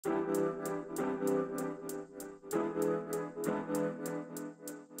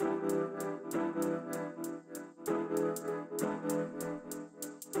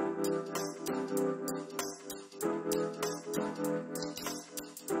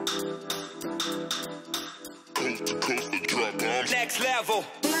level.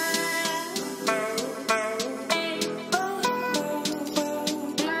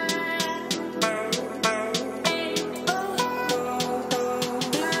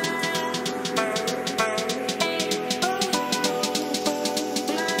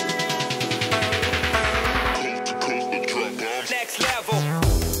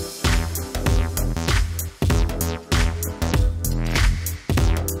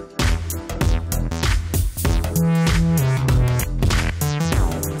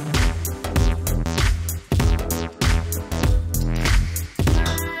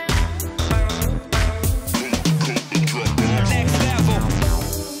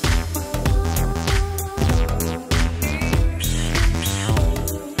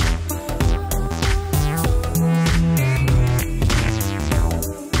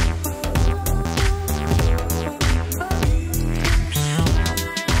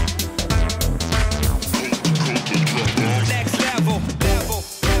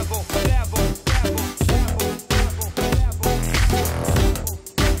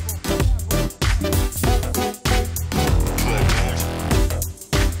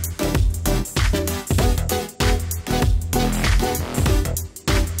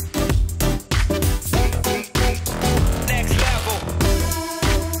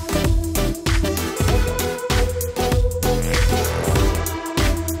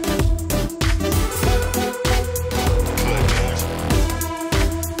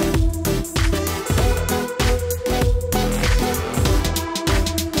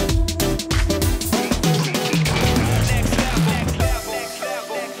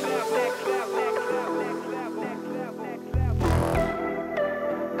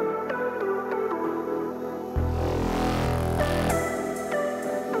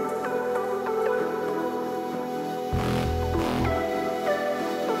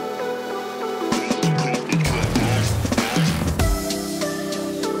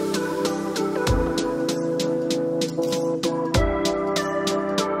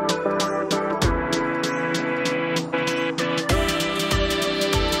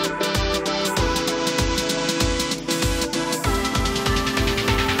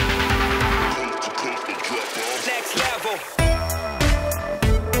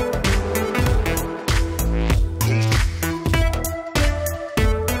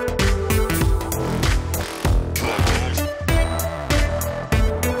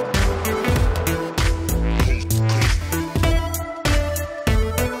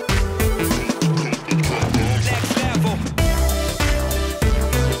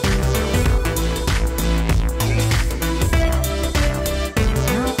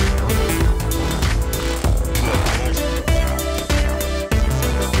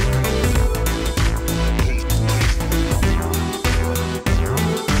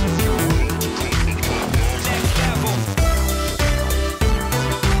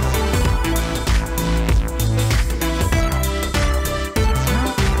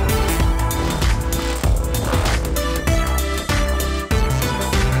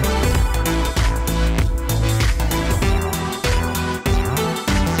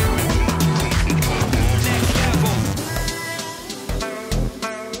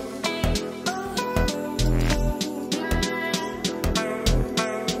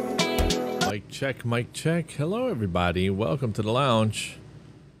 Check, mic check. Hello everybody, welcome to the lounge.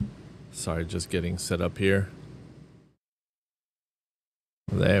 Sorry, just getting set up here.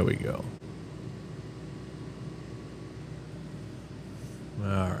 There we go.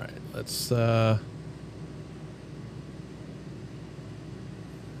 All right, let's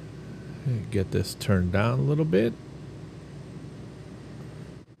get this turned down a little bit.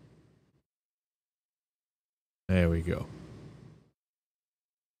 There we go.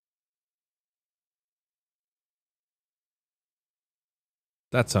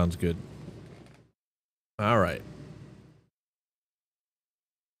 That sounds good. All right.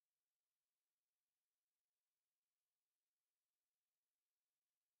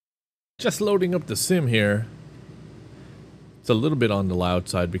 Just loading up the sim here. It's a little bit on the loud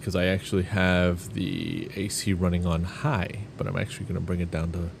side because I actually have the AC running on high, but I'm actually going to bring it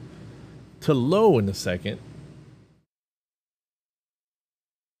down to low in a second.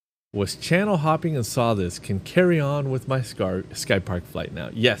 Was channel hopping and saw this. Can carry on with my Sky Park flight now.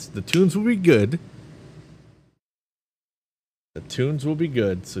 Yes, the tunes will be good. The tunes will be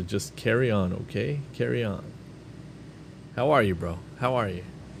good, so just carry on, okay? Carry on. How are you, bro? How are you?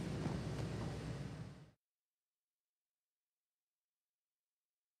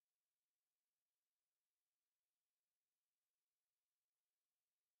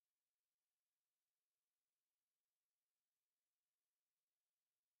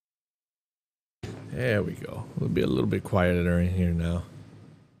 There we go. It'll be a little bit quieter in here now.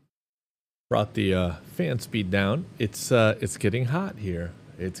 Brought the fan speed down. It's getting hot here.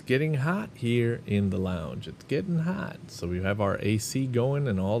 It's getting hot here in the lounge. It's getting hot. So we have our AC going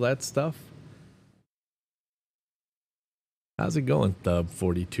and all that stuff. How's it going, Thub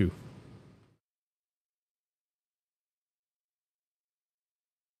 42?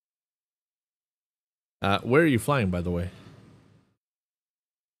 Where are you flying, by the way?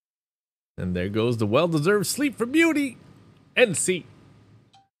 And there goes the well-deserved sleep for beauty. NC.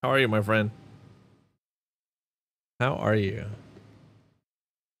 How are you, my friend? How are you?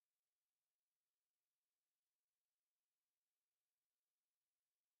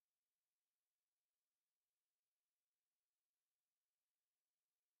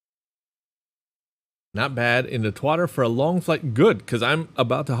 Not bad. In the twatter for a long flight. Good, because I'm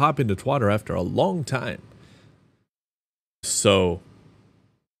about to hop into twatter after a long time. So,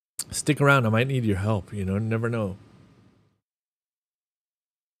 stick around. I might need your help. You know, never know.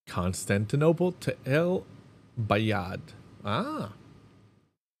 Constantinople to El Bayad. Ah.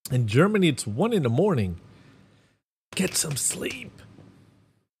 In Germany, it's 1 in the morning. Get some sleep.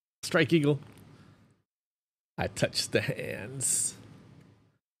 Strike Eagle. I touched the hands.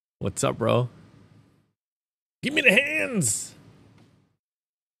 What's up, bro? Give me the hands.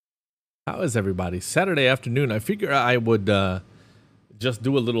 How is everybody? Saturday afternoon. I figure I would just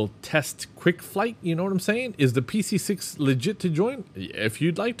do a little test quick flight. You know what I'm saying? Is the PC6 legit to join? If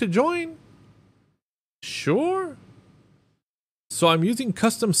you'd like to join, sure. So I'm using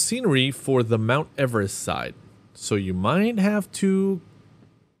custom scenery for the Mount Everest side. So you might have to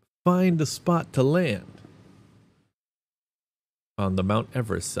find a spot to land on the Mount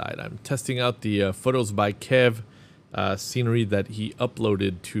Everest side. I'm testing out the Photosbykev scenery that he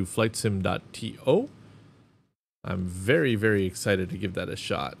uploaded to flightsim.to. I'm very, very excited to give that a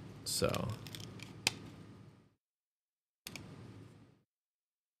shot. So,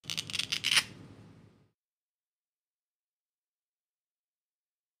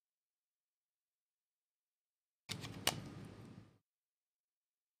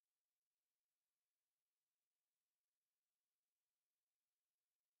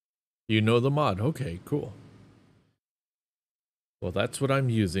 you know the mod. Okay, cool. Well, that's what I'm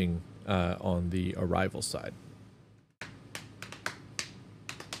using on the arrival side.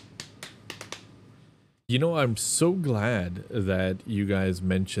 You know, I'm so glad that you guys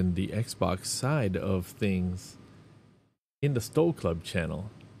mentioned the Xbox side of things in the Stoll Club channel.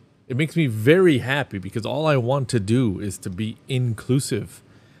 It makes me very happy because all I want to do is to be inclusive.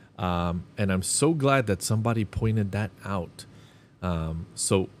 And I'm so glad that somebody pointed that out.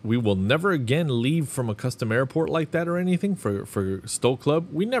 So we will never again leave from a custom airport like that or anything for Stoll Club.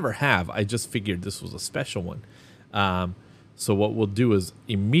 We never have. I just figured this was a special one. So what we'll do is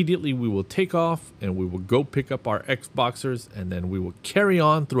immediately we will take off and we will go pick up our Xboxers and then we will carry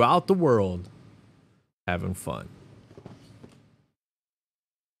on throughout the world having fun.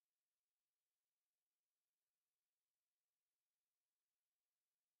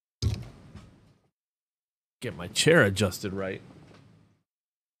 Get my chair adjusted right.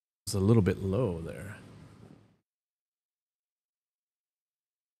 It's a little bit low there.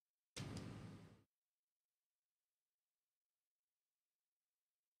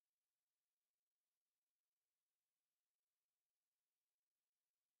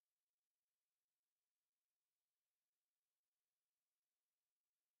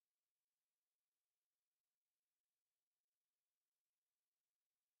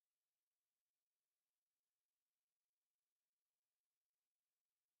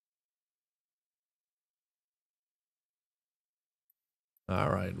 All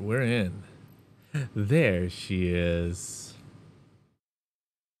right, we're in. There she is.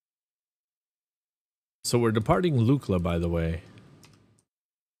 So we're departing Lukla, by the way.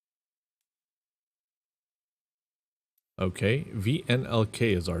 Okay,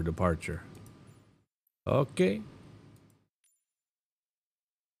 VNLK is our departure. Okay.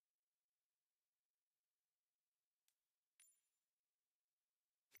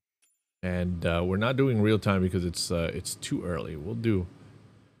 And we're not doing real time because it's too early. We'll do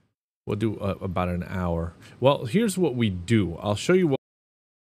about an hour. Well, here's what we do. I'll show you what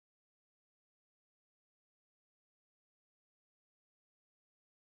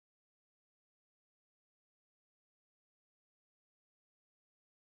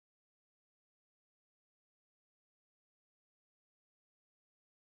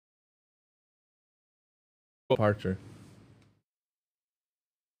departure.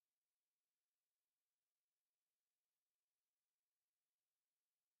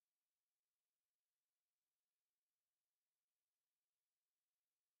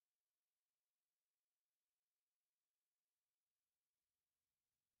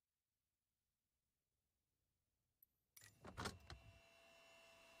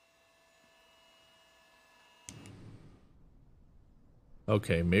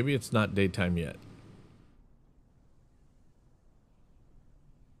 Okay, maybe it's not daytime yet.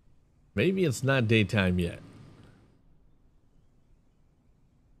 Maybe it's not daytime yet.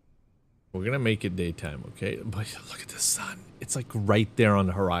 We're gonna make it daytime, okay? But look at the sun. It's like right there on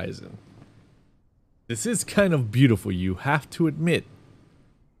the horizon. This is kind of beautiful, you have to admit.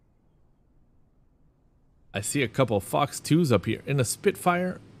 I see a couple of Fox 2s up here. In a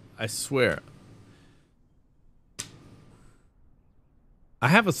Spitfire, I swear. I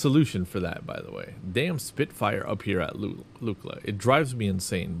have a solution for that, by the way. Damn Spitfire up here at Lukla. It drives me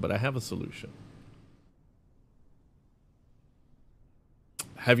insane, but I have a solution.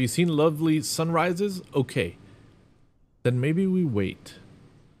 Have you seen lovely sunrises? Okay. Then maybe we wait.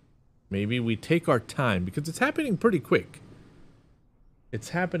 Maybe we take our time, because it's happening pretty quick. It's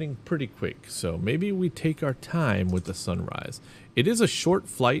happening pretty quick, so maybe we take our time with the sunrise. It is a short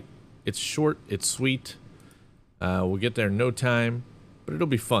flight. It's short, it's sweet. We'll get there in no time, but it'll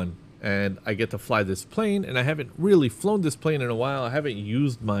be fun. And I get to fly this plane, and I haven't really flown this plane in a while. I haven't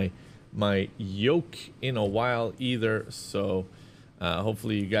used my yoke in a while either, so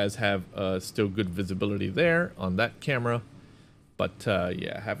hopefully you guys have still good visibility there on that camera. But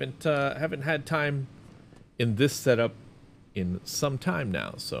yeah, haven't had time in this setup in some time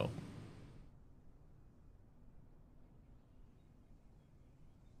now, so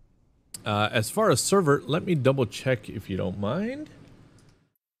as far as server, let me double check if you don't mind,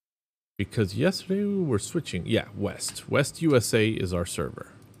 because yesterday we were switching. Yeah, West USA is our server.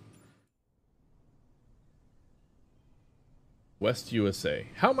 West USA.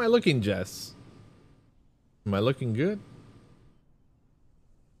 How am I looking, Jess? Am I looking good?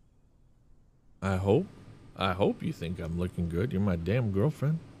 I hope you think I'm looking good. You're my damn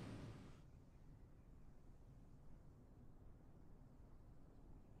girlfriend.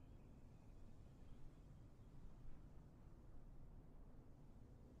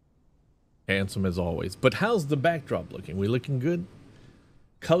 Handsome as always. But how's the backdrop looking? We looking good?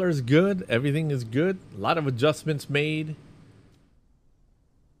 Color's good. Everything is good. A lot of adjustments made.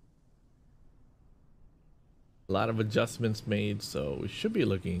 A lot of adjustments made, so we should be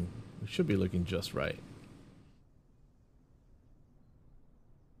looking just right.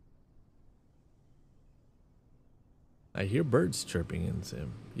 I hear birds chirping in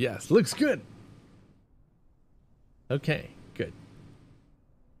Sim. Yes, looks good. Okay, good.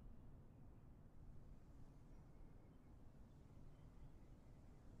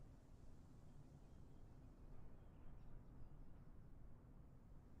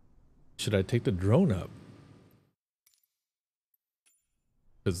 Should I take the drone up?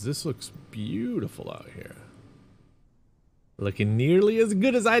 Because this looks beautiful out here. Looking nearly as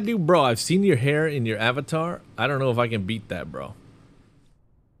good as I do, bro. I've seen your hair in your avatar. I don't know if I can beat that, bro.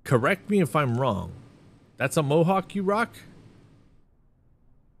 Correct me if I'm wrong. That's a mohawk you rock?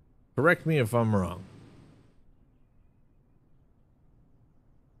 Correct me if I'm wrong.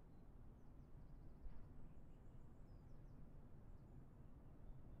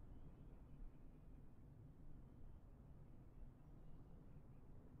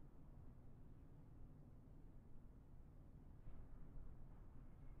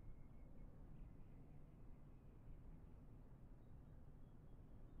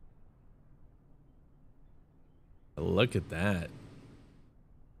 Look at that.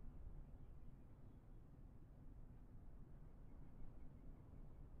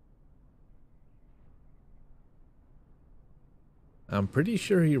 I'm pretty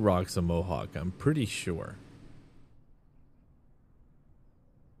sure he rocks a mohawk. I'm pretty sure.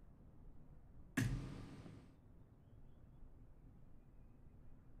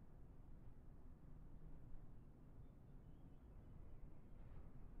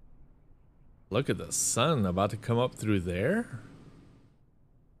 Look at the sun about to come up through there.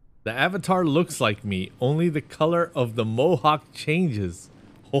 The avatar looks like me, only the color of the mohawk changes.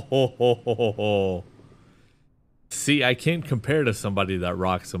 Ho ho ho ho ho ho. See, I can't compare to somebody that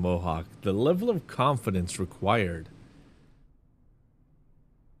rocks a mohawk. The level of confidence required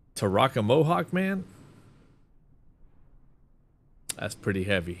to rock a mohawk, man, that's pretty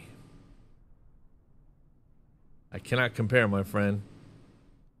heavy. I cannot compare, my friend.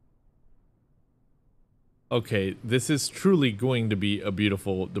 Okay, this is truly going to be a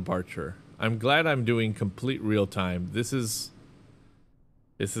beautiful departure. I'm glad I'm doing complete real time. This is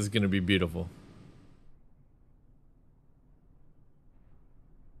going to be beautiful.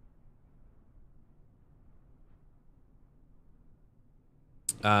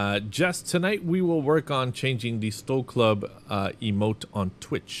 Just tonight we will work on changing the Stow Club emote on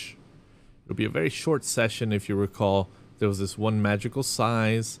Twitch. It'll be a very short session. If you recall, there was this one magical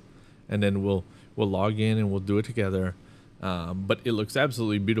size, and then we'll log in and we'll do it together. But it looks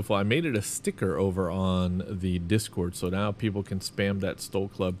absolutely beautiful. I made it a sticker over on the Discord, so now people can spam that Stoll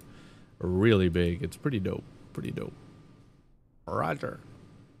Club really big. It's pretty dope. Pretty dope. Roger.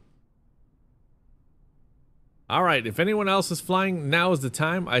 All right, if anyone else is flying, now is the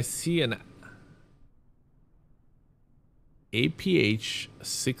time. I see an APH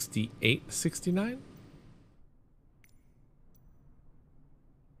 6869.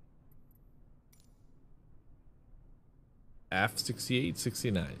 AF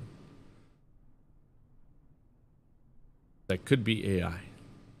 6869. That could be AI.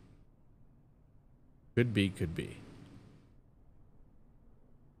 Could be, could be.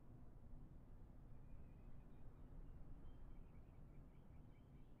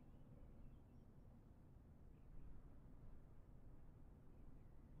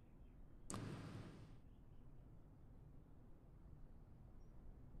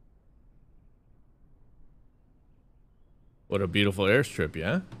 What a beautiful airstrip,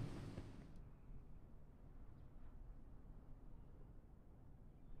 yeah?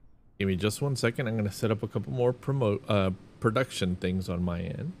 Give me just 1 second. I'm going to set up a couple more production things on my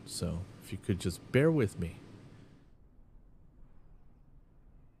end. So if you could just bear with me.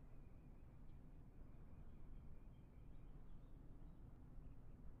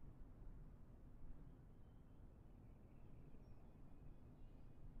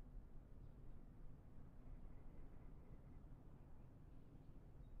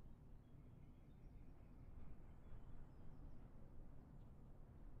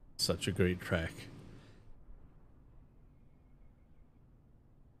 Such a great track.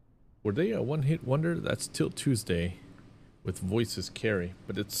 Were they a one-hit wonder? That's Tilt Tuesday with Voices Carry,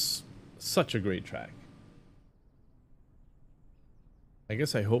 but it's such a great track. I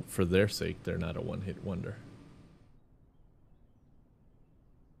guess I hope for their sake they're not a one-hit wonder.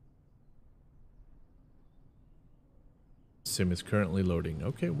 Sim is currently loading.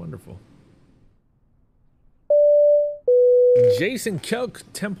 Okay, wonderful. Jason Kelk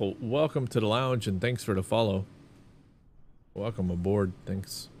Temple, welcome to the lounge and thanks for the follow. Welcome aboard.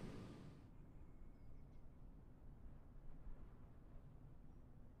 Thanks.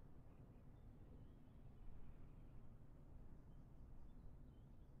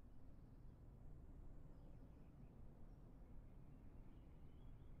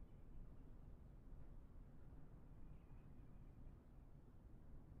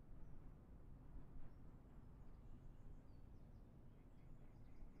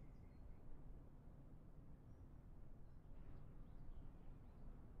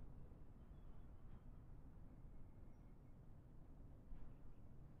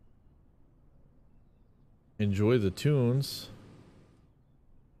 Enjoy the tunes.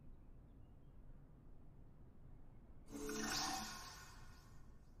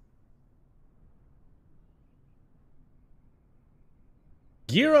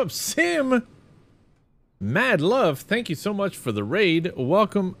 Gear Up Sim. Mad love. Thank you so much for the raid.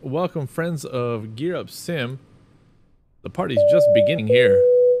 Welcome, welcome friends of Gear Up Sim. The party's just beginning here.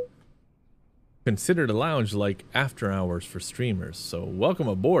 Consider the lounge like after hours for streamers. So welcome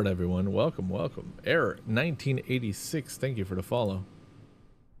aboard, everyone. Welcome, welcome. Error 1986. Thank you for the follow.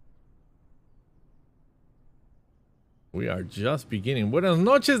 We are just beginning. Buenas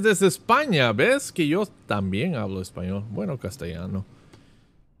noches desde España. ¿Ves que yo también hablo español? Bueno, castellano.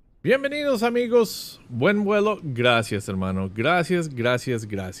 Bienvenidos, amigos. Buen vuelo. Gracias, hermano. Gracias, gracias,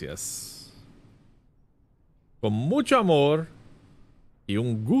 gracias. Con mucho amor y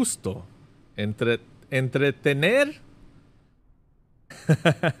un gusto entretener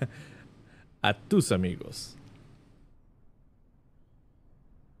a tus amigos.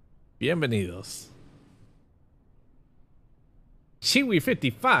 Bienvenidos.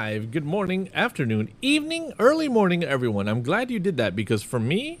 Chiwi55, good morning, afternoon, evening, early morning, everyone. I'm glad you did that because for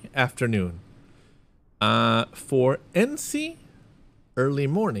me, afternoon. For NC, early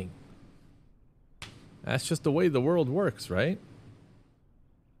morning. That's just the way the world works, right?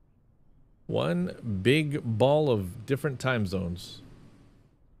 One big ball of different time zones.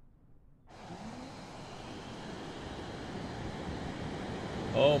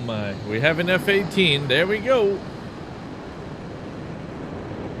 Oh my, we have an F-18. There we go.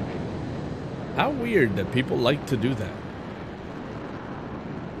 How weird that people like to do that.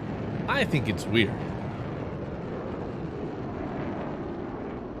 I think it's weird.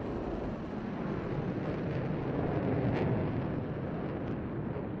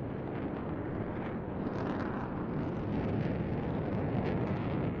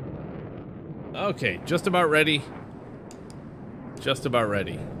 Okay, just about ready. Just about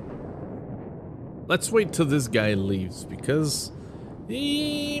ready. Let's wait till this guy leaves because,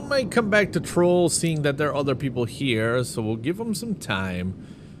 He might come back to troll, seeing that there are other people here, so we'll give him some time.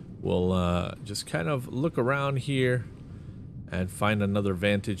 We'll just kind of look around here and find another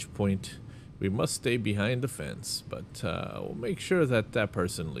vantage point. We must stay behind the fence, but we'll make sure that that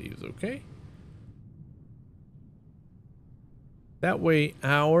person leaves, okay? That way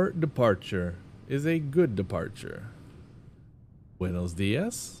our departure is a good departure. Buenos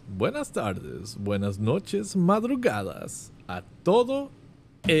días, buenas tardes, buenas noches, madrugadas a todo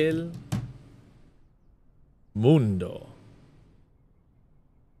el mundo.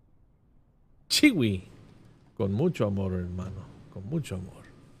 Chiwi. Con mucho amor, hermano. Con mucho amor.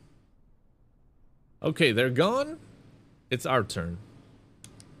 Okay, they're gone. It's our turn.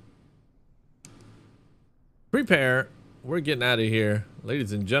 Prepare. We're getting out of here.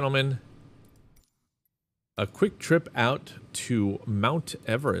 Ladies and gentlemen, a quick trip out to Mount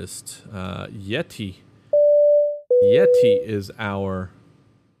Everest. Yeti is our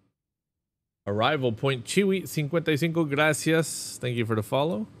arrival point. Chiwi 55, gracias. Thank you for the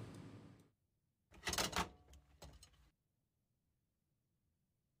follow.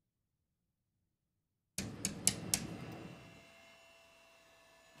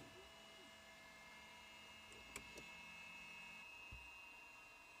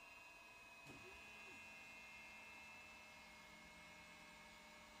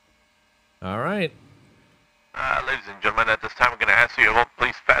 All right. Ladies and gentlemen, at this time, I'm going to ask you to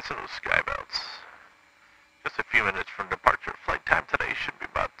please fasten those sky belts. Just a few minutes from departure. Flight time today should be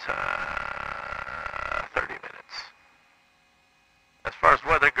about 30 minutes. As far as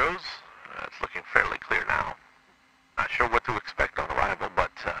weather goes, it's looking fairly clear now. Not sure what to expect on arrival,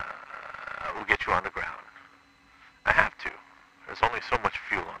 but we'll get you on the ground. I have to. There's only so much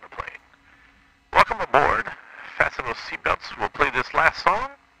fuel on the plane. Welcome aboard. Fasten those seatbelts. We'll play this last song,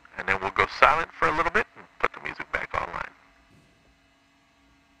 and then we'll go silent for a little bit and put the music back online.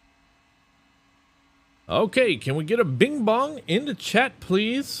 Okay, can we get a bing bong in the chat,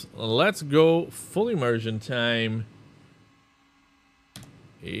 please? Let's go full immersion time.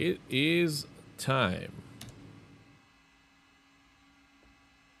 It is time.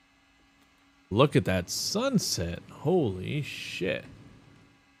 Look at that sunset. Holy shit.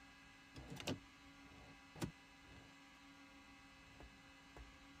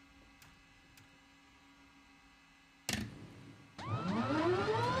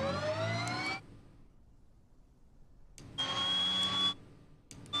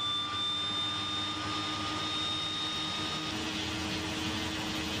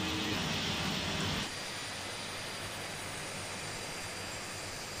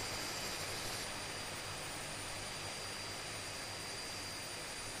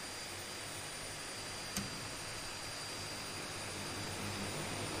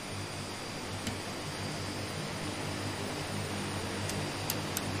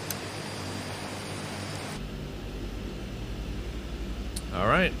 All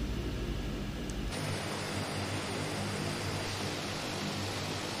right.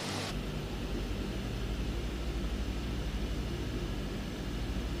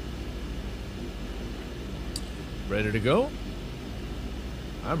 Ready to go?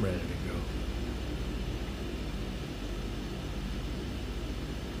 I'm ready to go.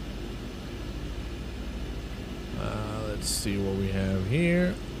 Let's see what we have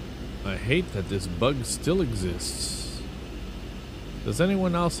here. I hate that this bug still exists. Does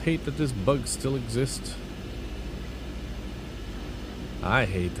anyone else hate that this bug still exists? I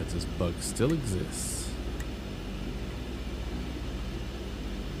hate that this bug still exists.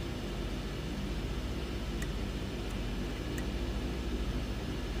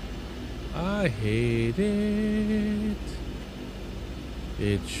 I hate it.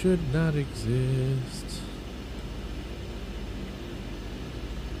 It should not exist.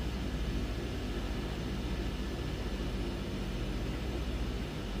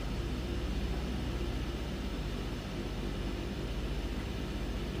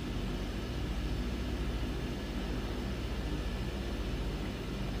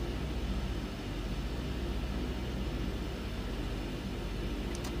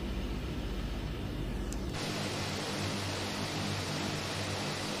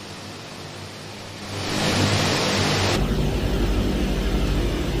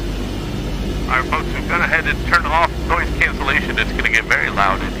 And turn off noise cancellation. It's going to get very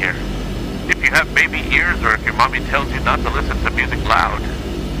loud in here. If you have baby ears or if your mommy tells you not to listen to music loud,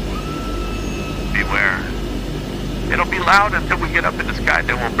 beware. It'll be loud until we get up in the sky,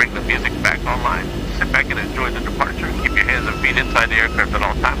 then we'll bring the music back online. Sit back and enjoy the departure. Keep your hands and feet inside the aircraft at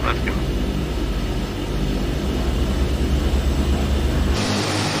all times. Let's go.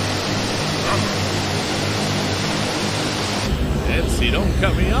 It's Fancy, don't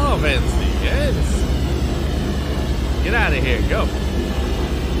cut me off, Fancy. Yes. Get out of here. Go.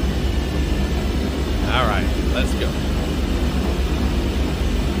 All right, let's go.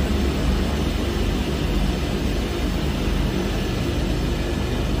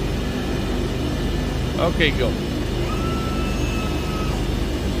 Okay, go.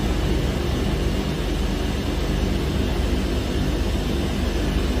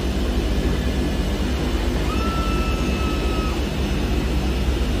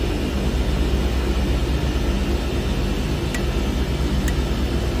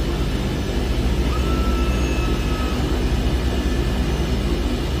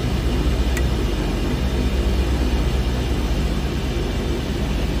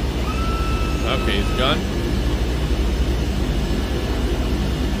 Okay, he's gone.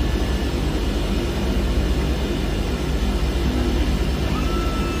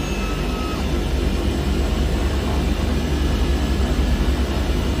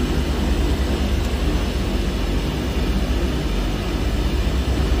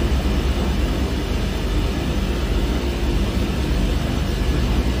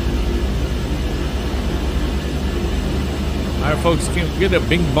 All right, folks, can we get a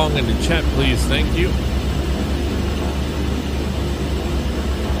bing bong in the chat, please? Thank you.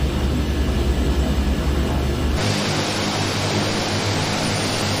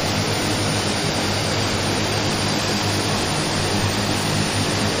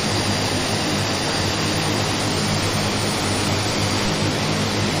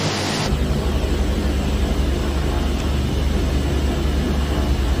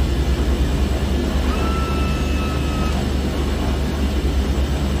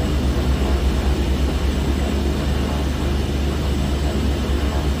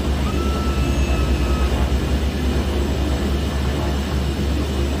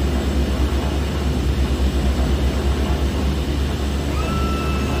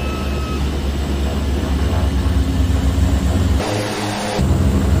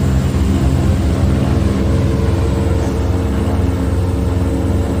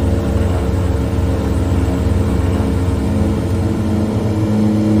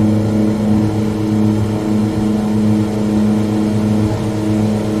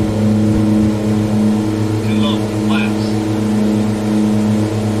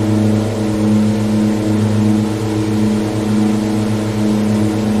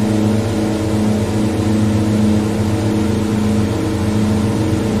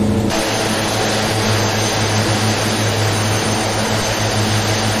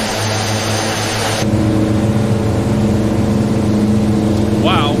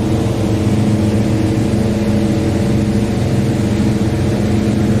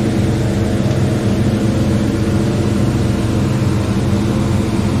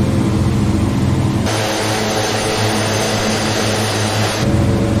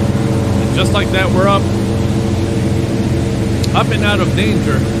 Just like that, we're up and out of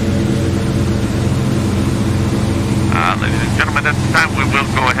danger. Ladies and gentlemen, at this time we will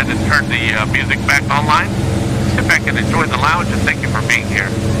go ahead and turn the music back online. Sit back and enjoy the lounge, and thank you for being here.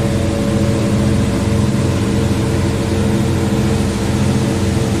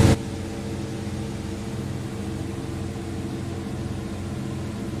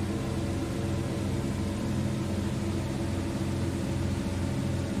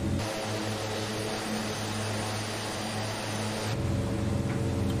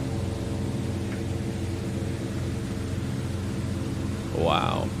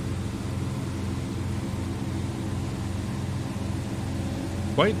 Wow.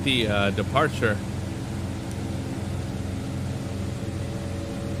 Quite the departure.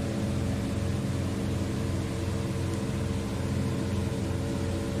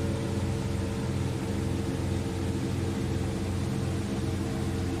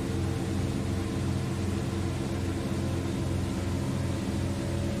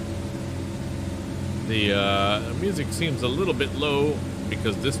 The music seems a little bit low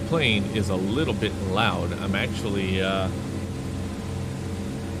because this plane is a little bit loud. I'm actually I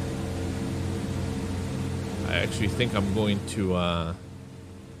actually think I'm going to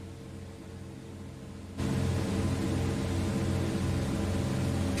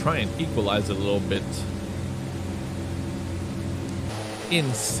try and equalize it a little bit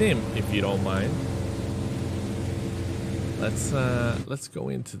in sim, if you don't mind. Let's go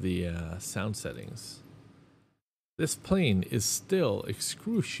into the sound settings. This plane is still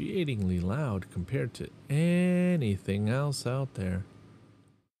excruciatingly loud compared to anything else out there.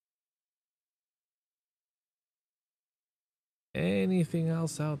 Anything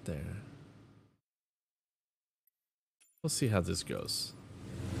else out there. We'll see how this goes.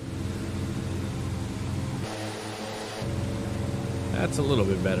 That's a little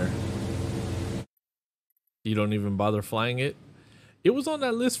bit better. You don't even bother flying it? It was on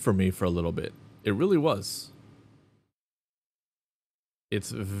that list for me for a little bit. It really was. It's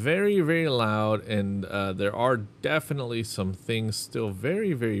very, very loud, and there are definitely some things still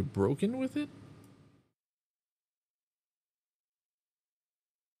very, very broken with it.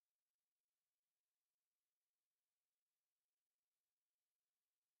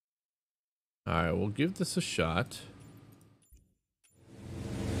 All right, we'll give this a shot.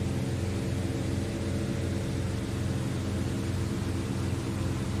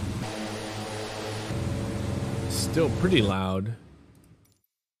 Still pretty loud.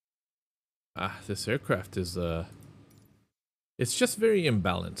 This aircraft is it's just very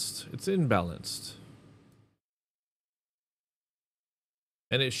imbalanced. It's imbalanced.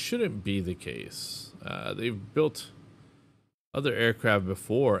 And it shouldn't be the case. They've built other aircraft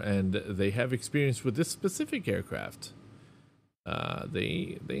before, and they have experience with this specific aircraft.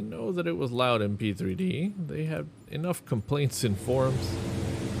 They know that it was loud in P3D. They have enough complaints in forums.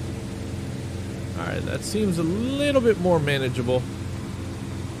 Alright, that seems a little bit more manageable.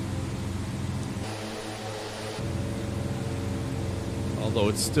 Although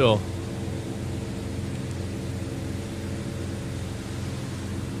it's still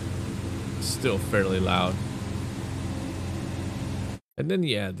fairly loud. And then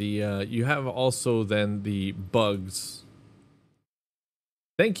yeah, the you have also then the bugs.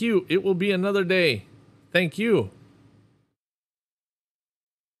 Thank you. It will be another day. Thank you.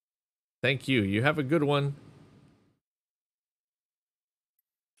 Thank you. You have a good one.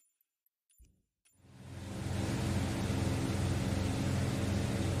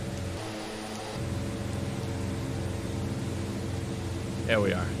 There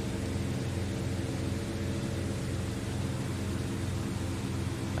we are.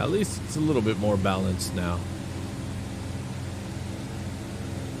 At least it's a little bit more balanced now.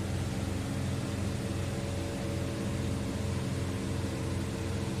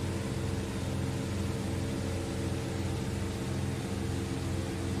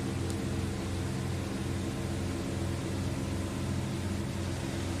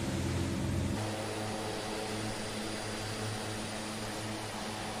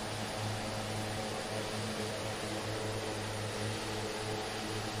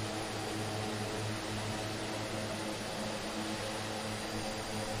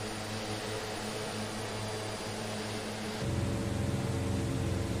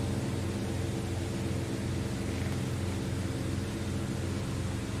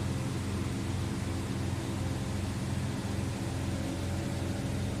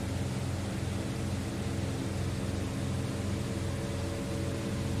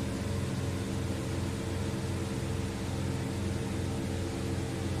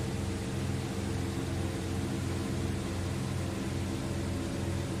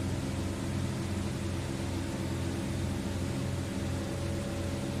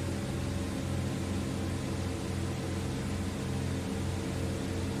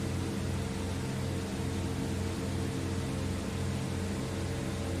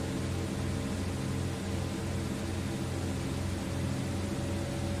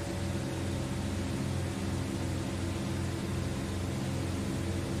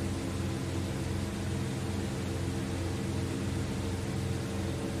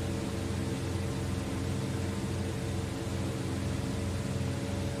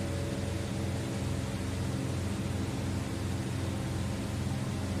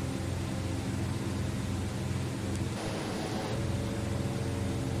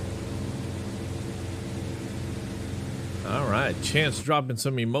 Alright, Chance dropping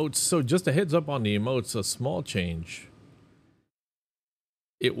some emotes. So just a heads up on the emotes, a small change.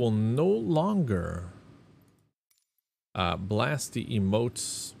 It will no longer blast the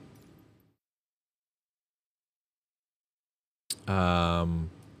emotes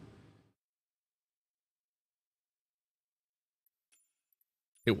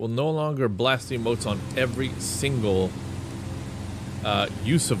it will no longer blast the emotes on every single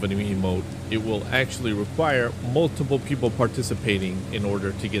use of an emote. It will actually require multiple people participating in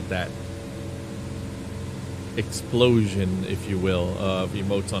order to get that explosion, if you will, of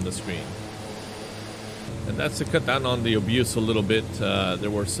emotes on the screen. And that's to cut down on the abuse a little bit.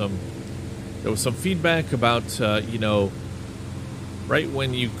 There was some feedback about you know, right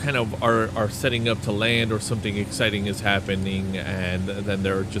when you kind of are setting up to land or something exciting is happening, and then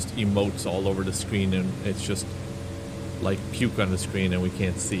there are just emotes all over the screen, and it's just like puke on the screen and we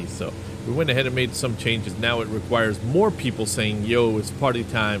can't see. So we went ahead and made some changes. Now it requires more people saying, yo, it's party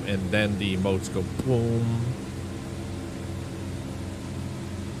time, and then the emotes go boom.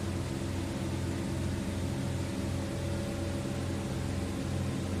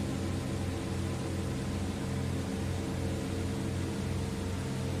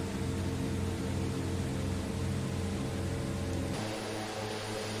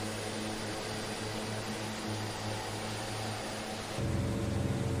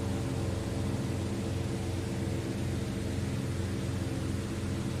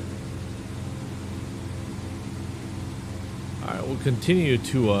 All right, we'll continue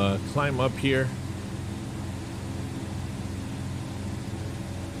to climb up here.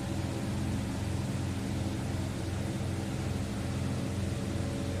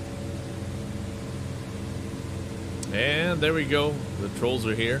 And there we go. The trolls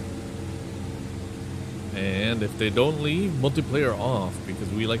are here. And if they don't leave, multiplayer off, because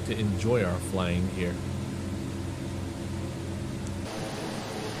we like to enjoy our flying here.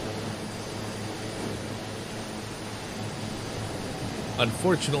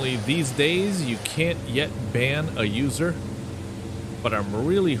 Unfortunately, these days, you can't yet ban a user. But I'm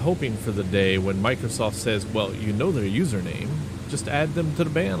really hoping for the day when Microsoft says, well, you know their username, just add them to the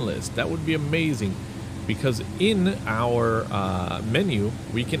ban list. That would be amazing. Because in our menu,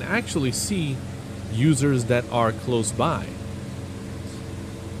 we can actually see users that are close by.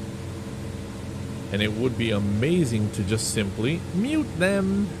 And it would be amazing to just simply mute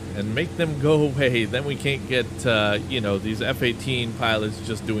them and make them go away. Then we can't get, you know, these F-18 pilots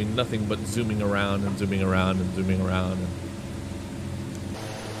just doing nothing but zooming around and zooming around and zooming around.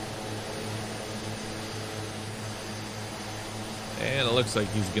 And it looks like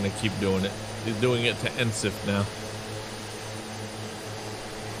he's going to keep doing it. He's doing it to msfs now.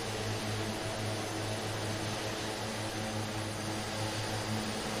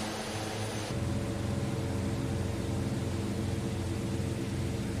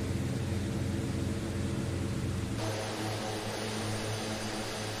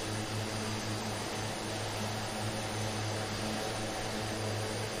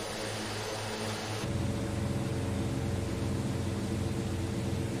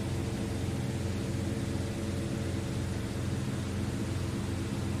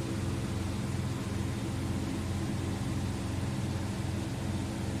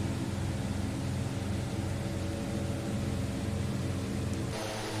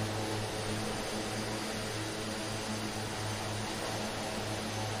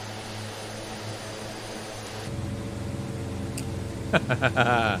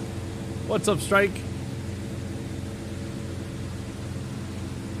 What's up, Strike?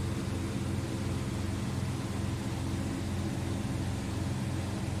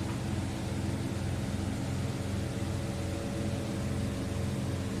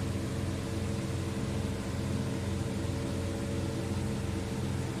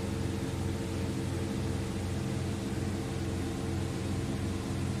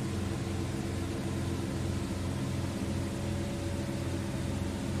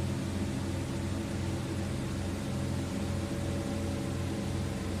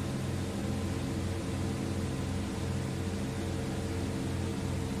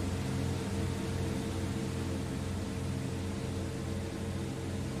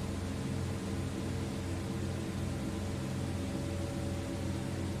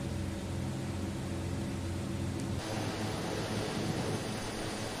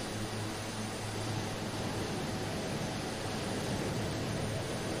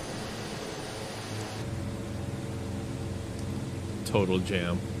 Total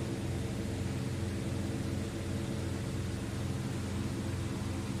jam.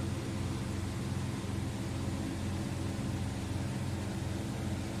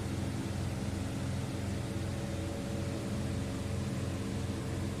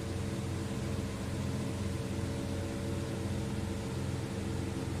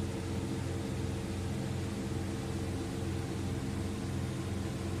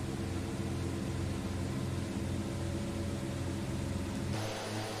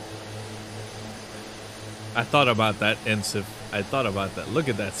 I thought about that, msfs. I thought about that. Look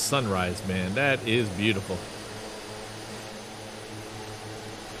at that sunrise, man. That is beautiful.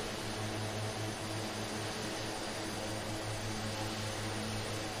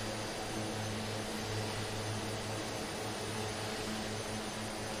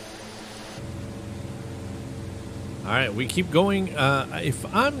 All right, we keep going.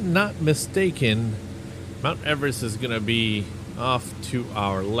 If I'm not mistaken, Mount Everest is going to be off to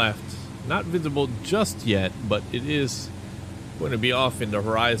our left. Not visible just yet, but it is going to be off in the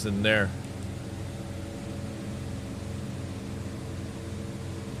horizon there.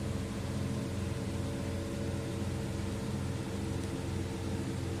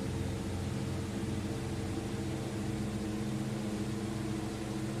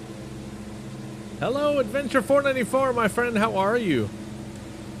 Hello, Adventure 494, my friend. How are you?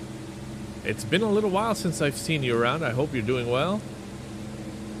 It's been a little while since I've seen you around. I hope you're doing well.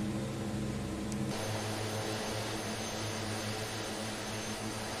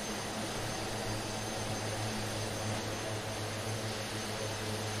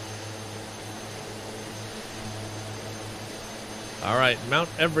 All right, Mount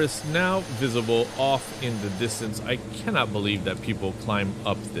Everest now visible off in the distance. I cannot believe that people climb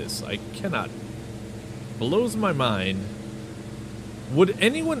up this. I cannot. Blows my mind. Would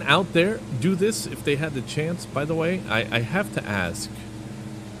anyone out there do this if they had the chance, by the way? I have to ask.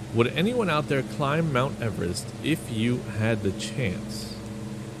 Would anyone out there climb Mount Everest if you had the chance?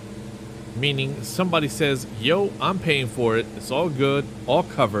 Meaning somebody says, yo, I'm paying for it. It's all good, all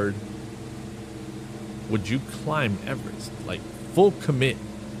covered. Would you climb Everest? Like, full commit?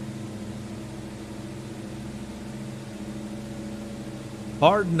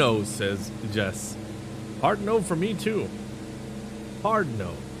 Hard no, says Jess. Hard no for me too. Hard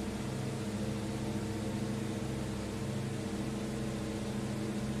no.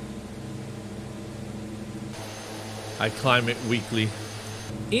 I climb it weekly.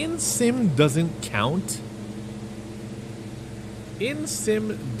 In-sim doesn't count.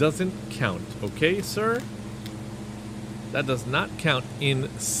 In-sim doesn't count, okay, sir? That does not count in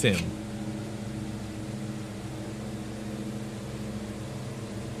sim.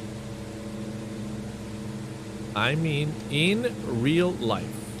 I mean in real life.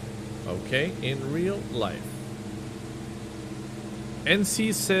 Okay? In real life.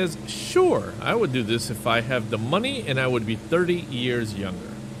 NC says, sure, I would do this if I have the money and I would be 30 years younger.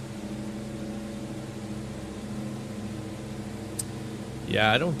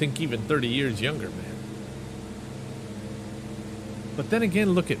 Yeah, I don't think even 30 years younger, man. But then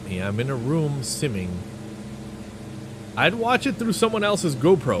again, look at me. I'm in a room simming. I'd watch it through someone else's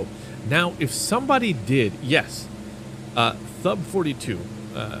GoPro. Now, if somebody did, yes, Thub42,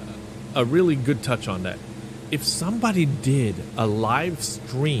 a really good touch on that. If somebody did a live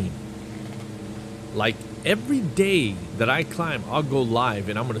stream, like every day that I climb, I'll go live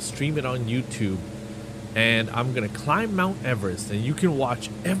and I'm going to stream it on YouTube. And I'm going to climb Mount Everest. And you can watch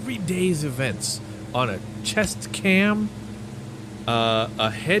every day's events on a chest cam, a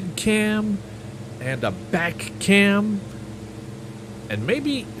head cam, and a back cam, and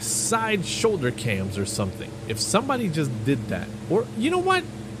maybe side shoulder cams or something. If somebody just did that, or you know what?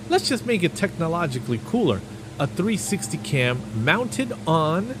 Let's just make it technologically cooler. A 360 cam mounted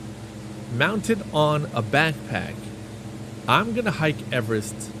on a backpack. I'm going to hike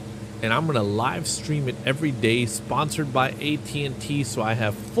Everest and I'm going to live stream it every day, sponsored by AT&T, so I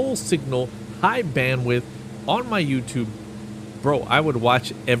have full signal, high bandwidth on my YouTube. Bro, I would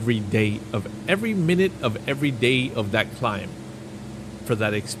watch every minute of every day of that climb for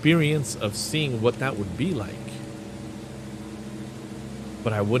that experience of seeing what that would be like.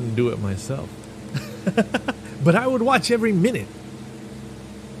 But I wouldn't do it myself. But I would watch every minute.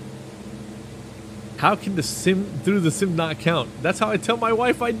 How can the sim not count? That's how I tell my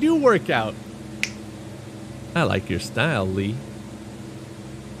wife I do work out. I like your style, Lee.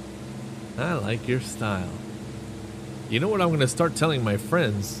 I like your style. You know what I'm going to start telling my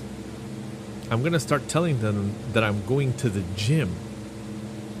friends? I'm going to start telling them that I'm going to the gym.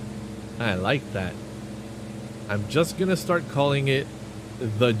 I like that. I'm just going to start calling it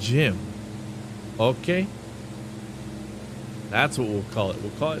the gym. Okay? That's what we'll call it.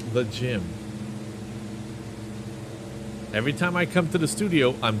 We'll call it the gym. Every time I come to the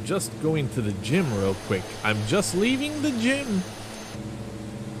studio, I'm just going to the gym real quick. I'm just leaving the gym.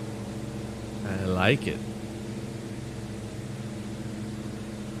 I like it.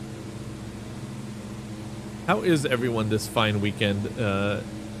 How is everyone this fine weekend?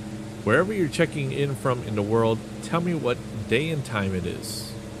 Wherever you're checking in from in the world, tell me what day and time it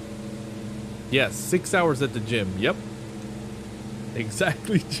is. Yes, 6 hours at the gym. Yep.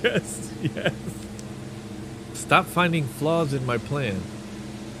 Exactly, Jess. Yes. Stop finding flaws in my plan.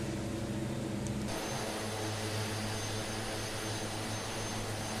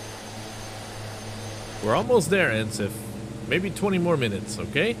 We're almost there, Ensif. Maybe 20 more minutes,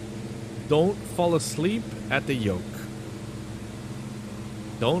 okay? Don't fall asleep at the yoke.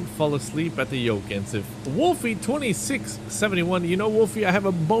 Don't fall asleep at the yoke, Ensif. Wolfie2671. You know, Wolfie, I have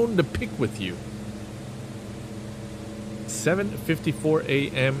a bone to pick with you. 7:54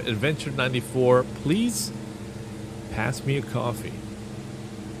 a.m. Adventure 94. Please pass me a coffee.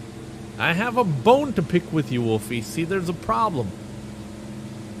 I have a bone to pick with you, Wolfie. See, there's a problem.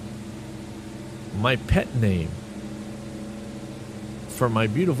 My pet name for my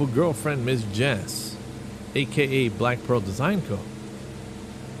beautiful girlfriend, Miss Jess, aka Black Pearl Design Co.,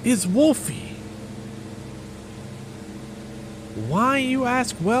 is Wolfie. Why, you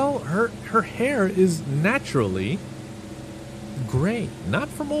ask? Well, her hair is naturally gray, not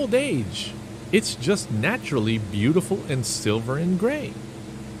from old age. It's just naturally beautiful and silver and gray.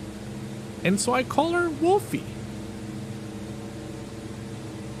 And so I call her Wolfie.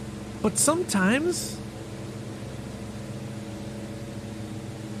 But sometimes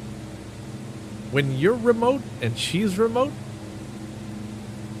when you're remote and she's remote,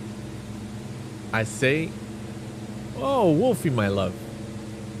 I say, oh, Wolfie, my love.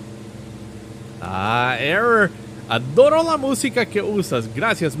 Ah, Error. Adoro la música que usas.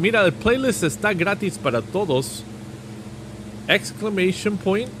 Gracias. Mira, el playlist está gratis para todos. Exclamation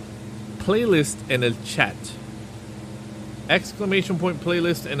point, playlist en el chat. Exclamation point,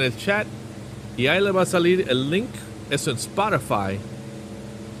 playlist en el chat. Y ahí le va a salir el link. Eso en Spotify.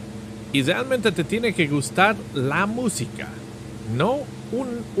 Y realmente te tiene que gustar la música. No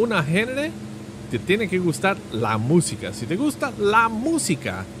una género. Te tiene que gustar la música. Si te gusta la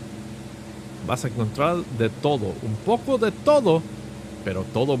música, vas a encontrar de todo. Un poco de todo, pero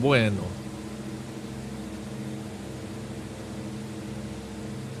todo bueno.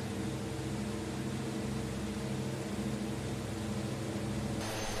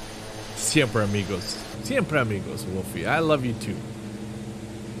 Siempre amigos. Siempre amigos, Wolfie. I love you too.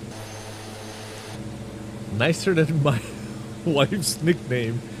 Nicer than my wife's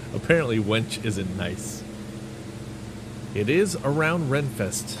nickname. Apparently, wench isn't nice. It is around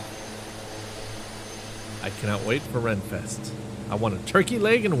Renfest. I cannot wait for Renfest. I want a turkey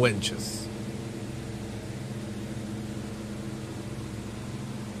leg and wenches.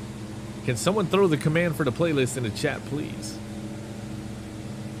 Can someone throw the command for the playlist in the chat, please?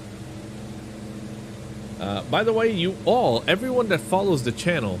 By the way, everyone that follows the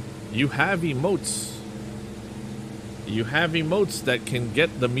channel, you have emotes. You have emotes that can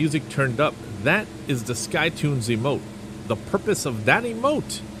get the music turned up. That is the SkyTunes emote. The purpose of that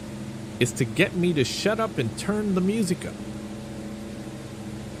emote is to get me to shut up and turn the music up.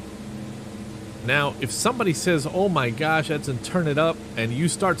 Now, if somebody says, oh my gosh, that's and turn it up, and you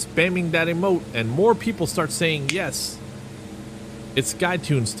start spamming that emote, and more people start saying yes, it's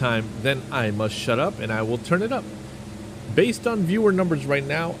SkyTunes time, then I must shut up and I will turn it up. Based on viewer numbers right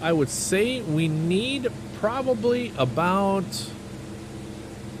now, I would say we need probably about,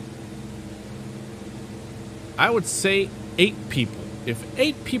 I would say 8 people. If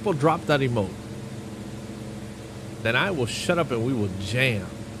 8 people drop that emote, then I will shut up and we will jam.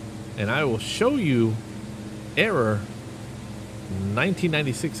 And I will show you Error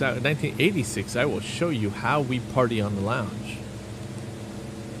 1986. I will show you how we party on the lounge.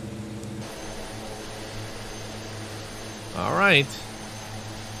 All right.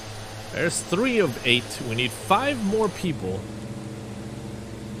 There's 3 of 8. We need 5 more people.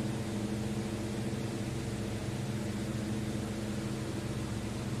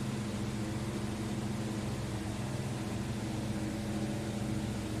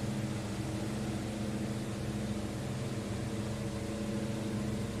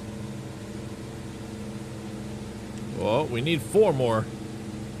 Well, we need 4 more.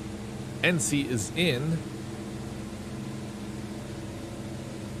 NC is in.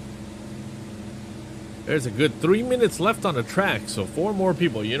 There's a good 3 minutes left on the track, so 4 more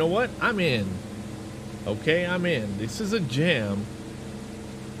people. You know what? I'm in. Okay, I'm in. This is a jam.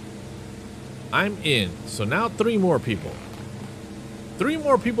 I'm in. So now 3 more people. 3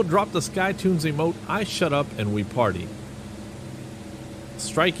 more people drop the SkyTunes emote. I shut up and we party.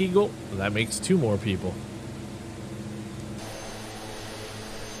 Strike Eagle. That makes 2 more people.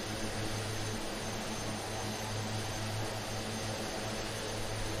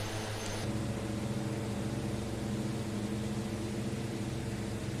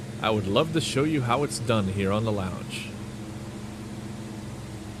 I would love to show you how it's done here on the lounge.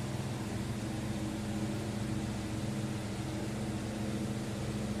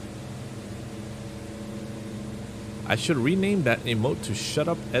 I should rename that emote to Shut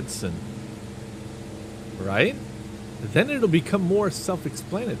Up Edson. Right? Then it'll become more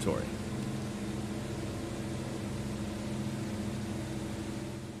self-explanatory.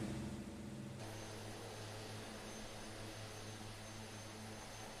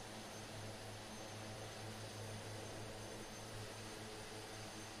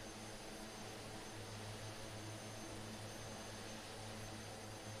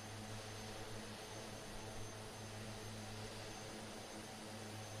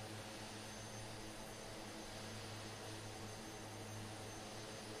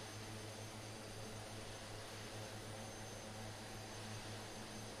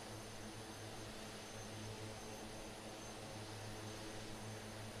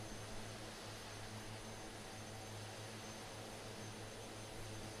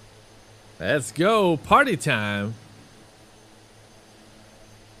 Let's go. Party time.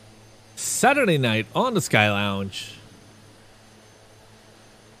 Saturday night on the Sky Lounge.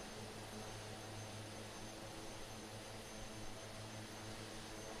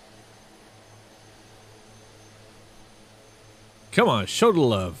 Come on, show the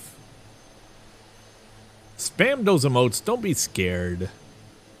love. Spam those emotes. Don't be scared.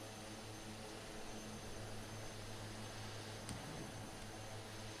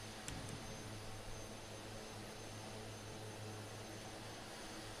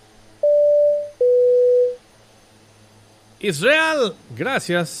 Israel,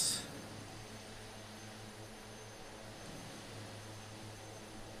 gracias.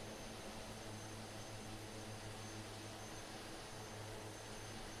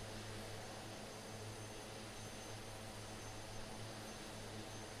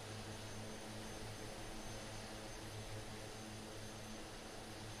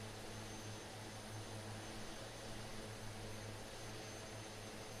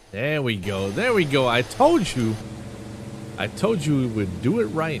 There we go. There we go. I told you. I told you we would do it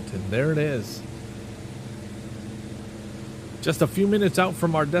right, and there it is. Just a few minutes out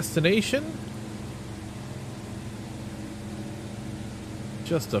from our destination.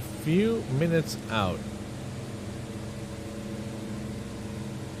 Just a few minutes out.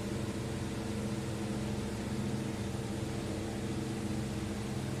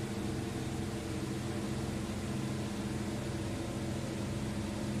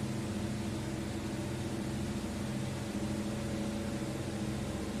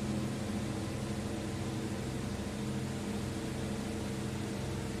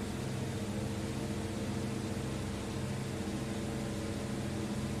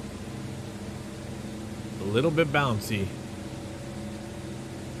 A little bit bouncy.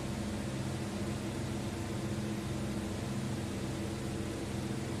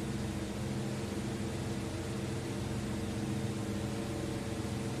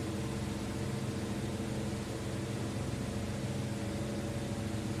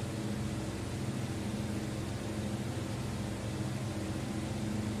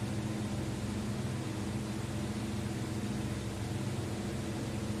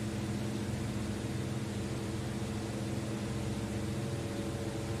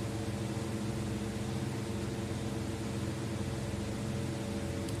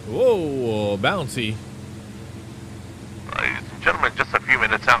 Whoa, bouncy. Ladies and gentlemen, just a few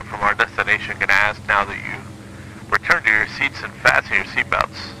minutes out from our destination, gonna ask now that you return to your seats and fasten your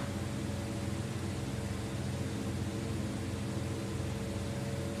seatbelts.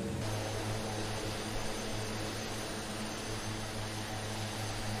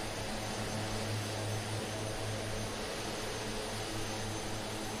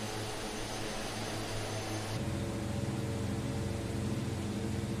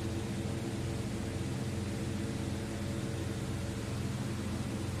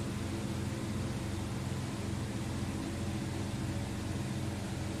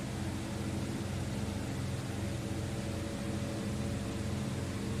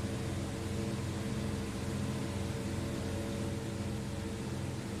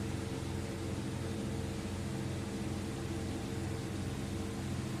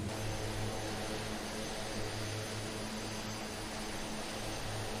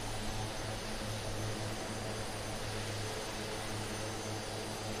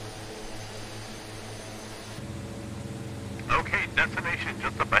 Okay, destination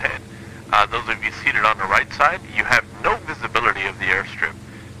just up ahead. Those of you seated on the right side, you have no visibility of the airstrip.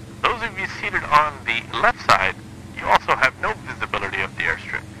 Those of you seated on the left side, you also have no visibility of the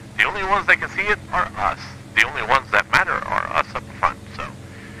airstrip. The only ones that can see it are us. The only ones that matter are us up front. So,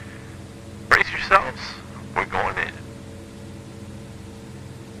 brace yourselves. We're going in.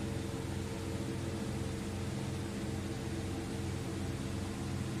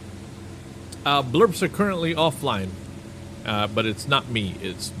 Blurps are currently offline. But it's not me,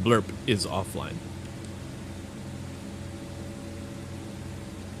 it's Blurp is offline.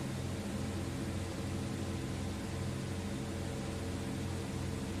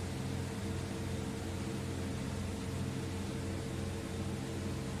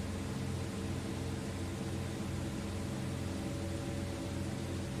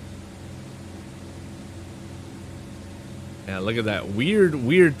 Yeah, look at that.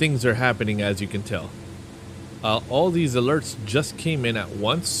 Weird things are happening, as you can tell. All these alerts just came in at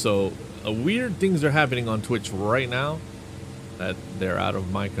once, so weird things are happening on Twitch right now that they're out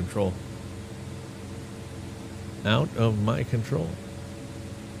of my control. Out of my control.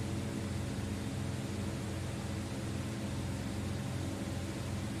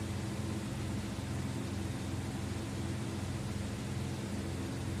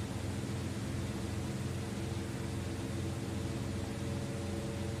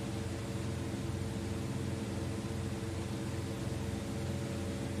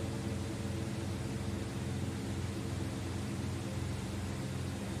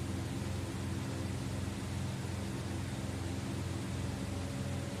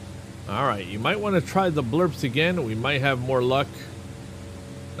 All right, you might want to try the blurps again. We might have more luck.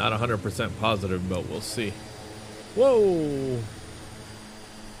 Not 100% positive, but we'll see. Whoa!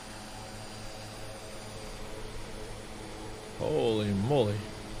 Holy moly.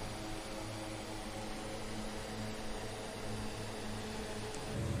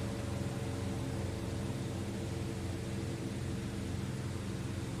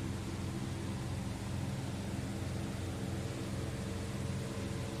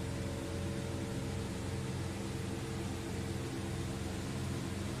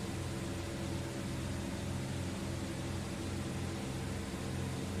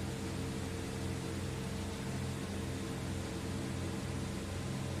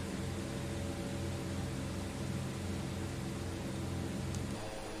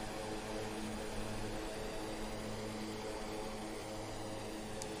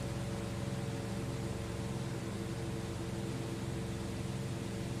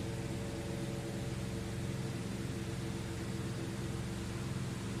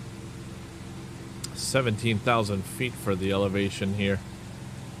 $17,000 feet for the elevation here.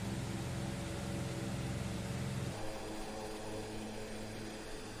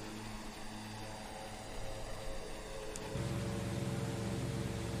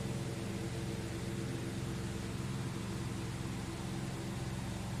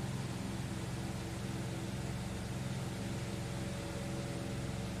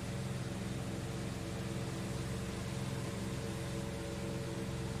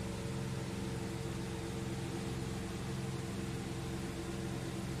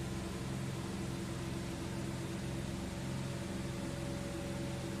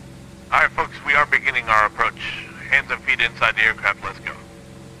 Alright folks, we are beginning our approach. Hands and feet inside the aircraft, let's go.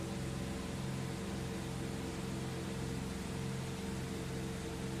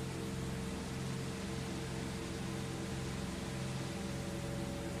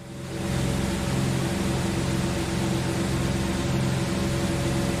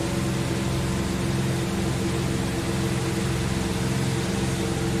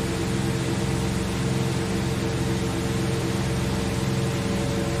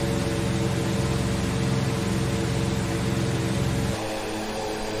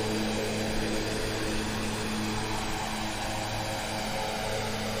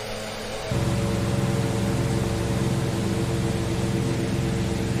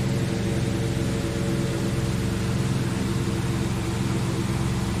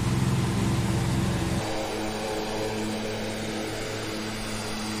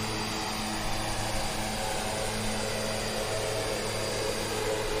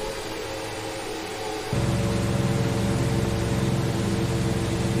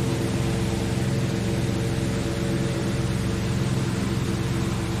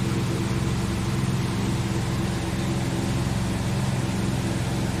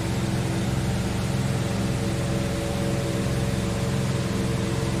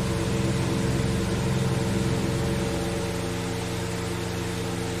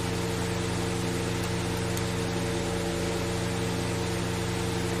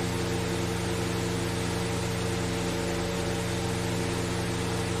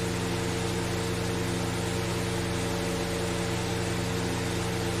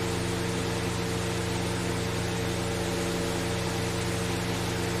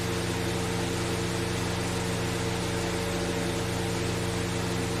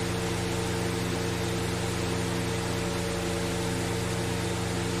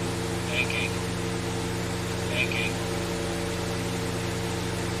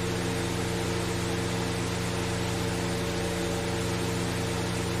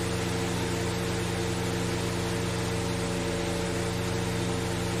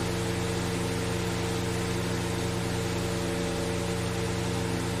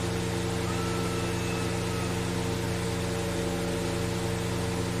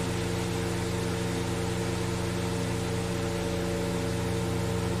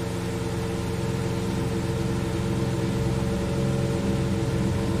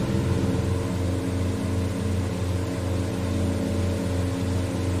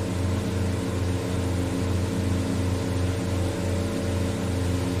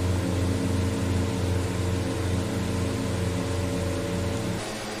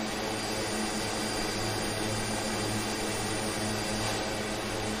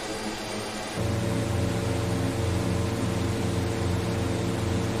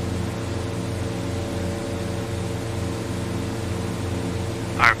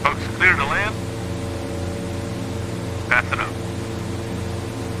 Alright folks, clear to land. Pass it up.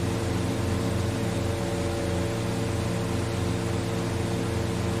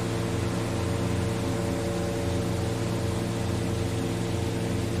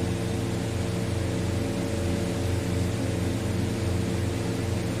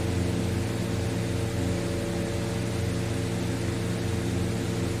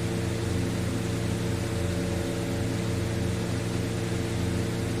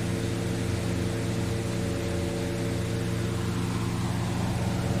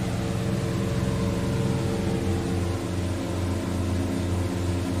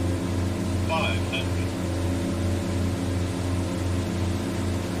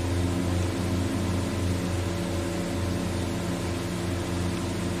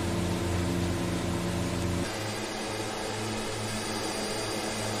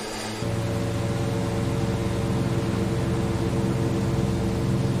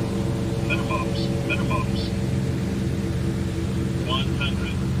 Minimums.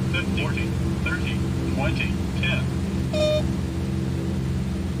 100, 50, 40, 30, 20, 10.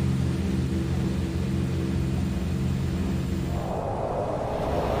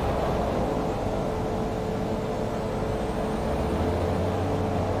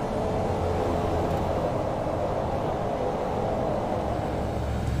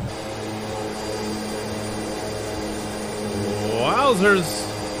 Wowzers.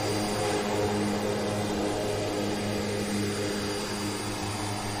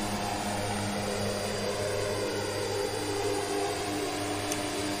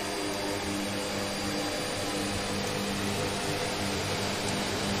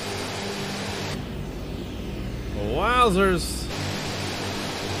 Wowzers.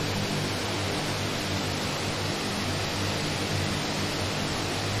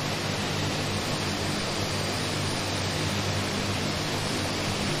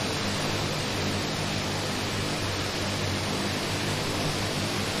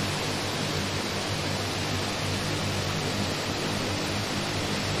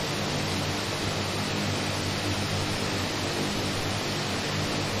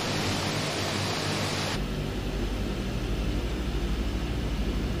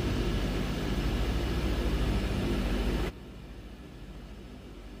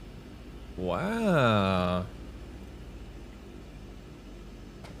 Wow.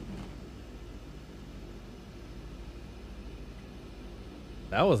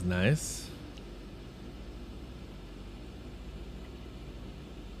 That was nice.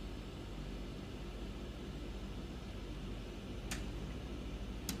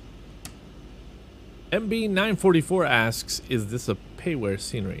 MB944 asks, is this a payware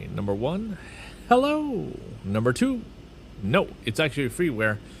scenery? Number one, hello. Number two, no, it's actually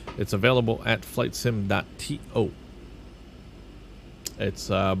freeware. It's available at flightsim.to. It's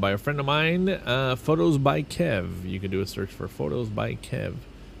by a friend of mine, Photosbykev. You can do a search for Photosbykev.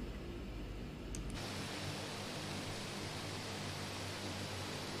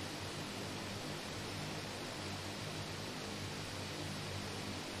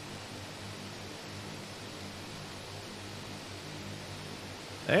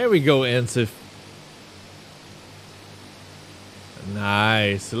 There we go, Ansif.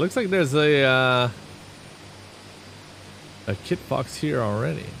 Nice. It looks like there's a kit box here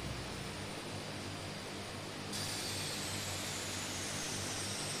already.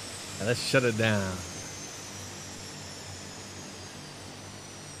 And let's shut it down.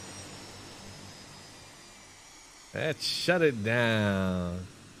 Let's shut it down.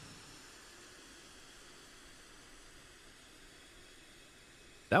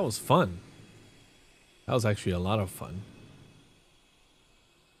 That was fun. That was actually a lot of fun.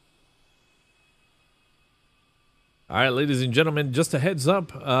 All right, ladies and gentlemen, just a heads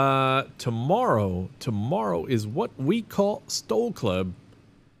up. Tomorrow is what we call Stole Club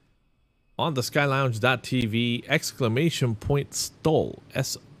on the skylounge.tv, exclamation point Stole,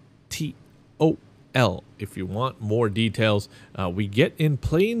 S-T-O-L. If you want more details, we get in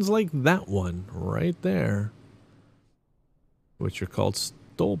planes like that one right there, which are called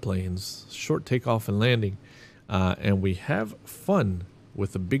Stole planes, short takeoff and landing. And we have fun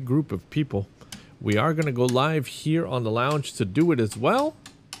with a big group of people. We are going to go live here on the lounge to do it as well.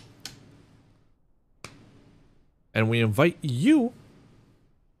 And we invite you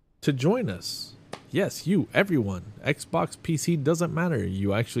to join us. Yes, you, everyone. Xbox, PC, doesn't matter.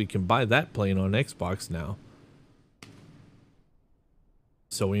 You actually can buy that plane on Xbox now.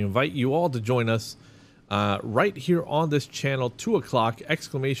 So we invite you all to join us right here on this channel, 2 o'clock,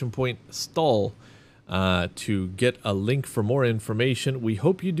 exclamation point Stall. To get a link for more information. We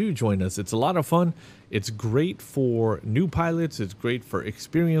hope you do join us. It's a lot of fun. It's great for new pilots. It's great for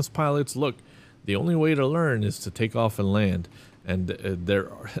experienced pilots. Look, the only way to learn is to take off and land. And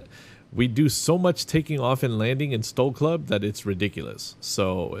we do so much taking off and landing in Stole Club that it's ridiculous.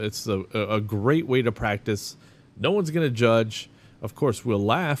 So it's a great way to practice. No one's going to judge. Of course, we'll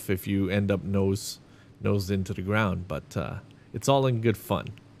laugh if you end up nose into the ground. But it's all in good fun.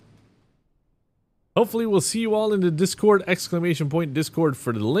 Hopefully we'll see you all in the Discord, exclamation point Discord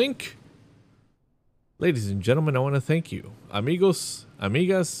for the link. Ladies and gentlemen, I want to thank you. Amigos,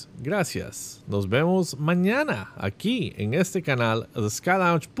 amigas, gracias. Nos vemos mañana aquí en este canal de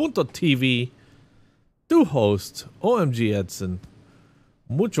skylounge.tv. Tu host, OMG Edson.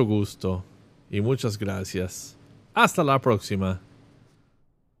 Mucho gusto y muchas gracias. Hasta la próxima.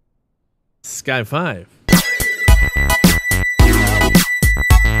 Sky 5.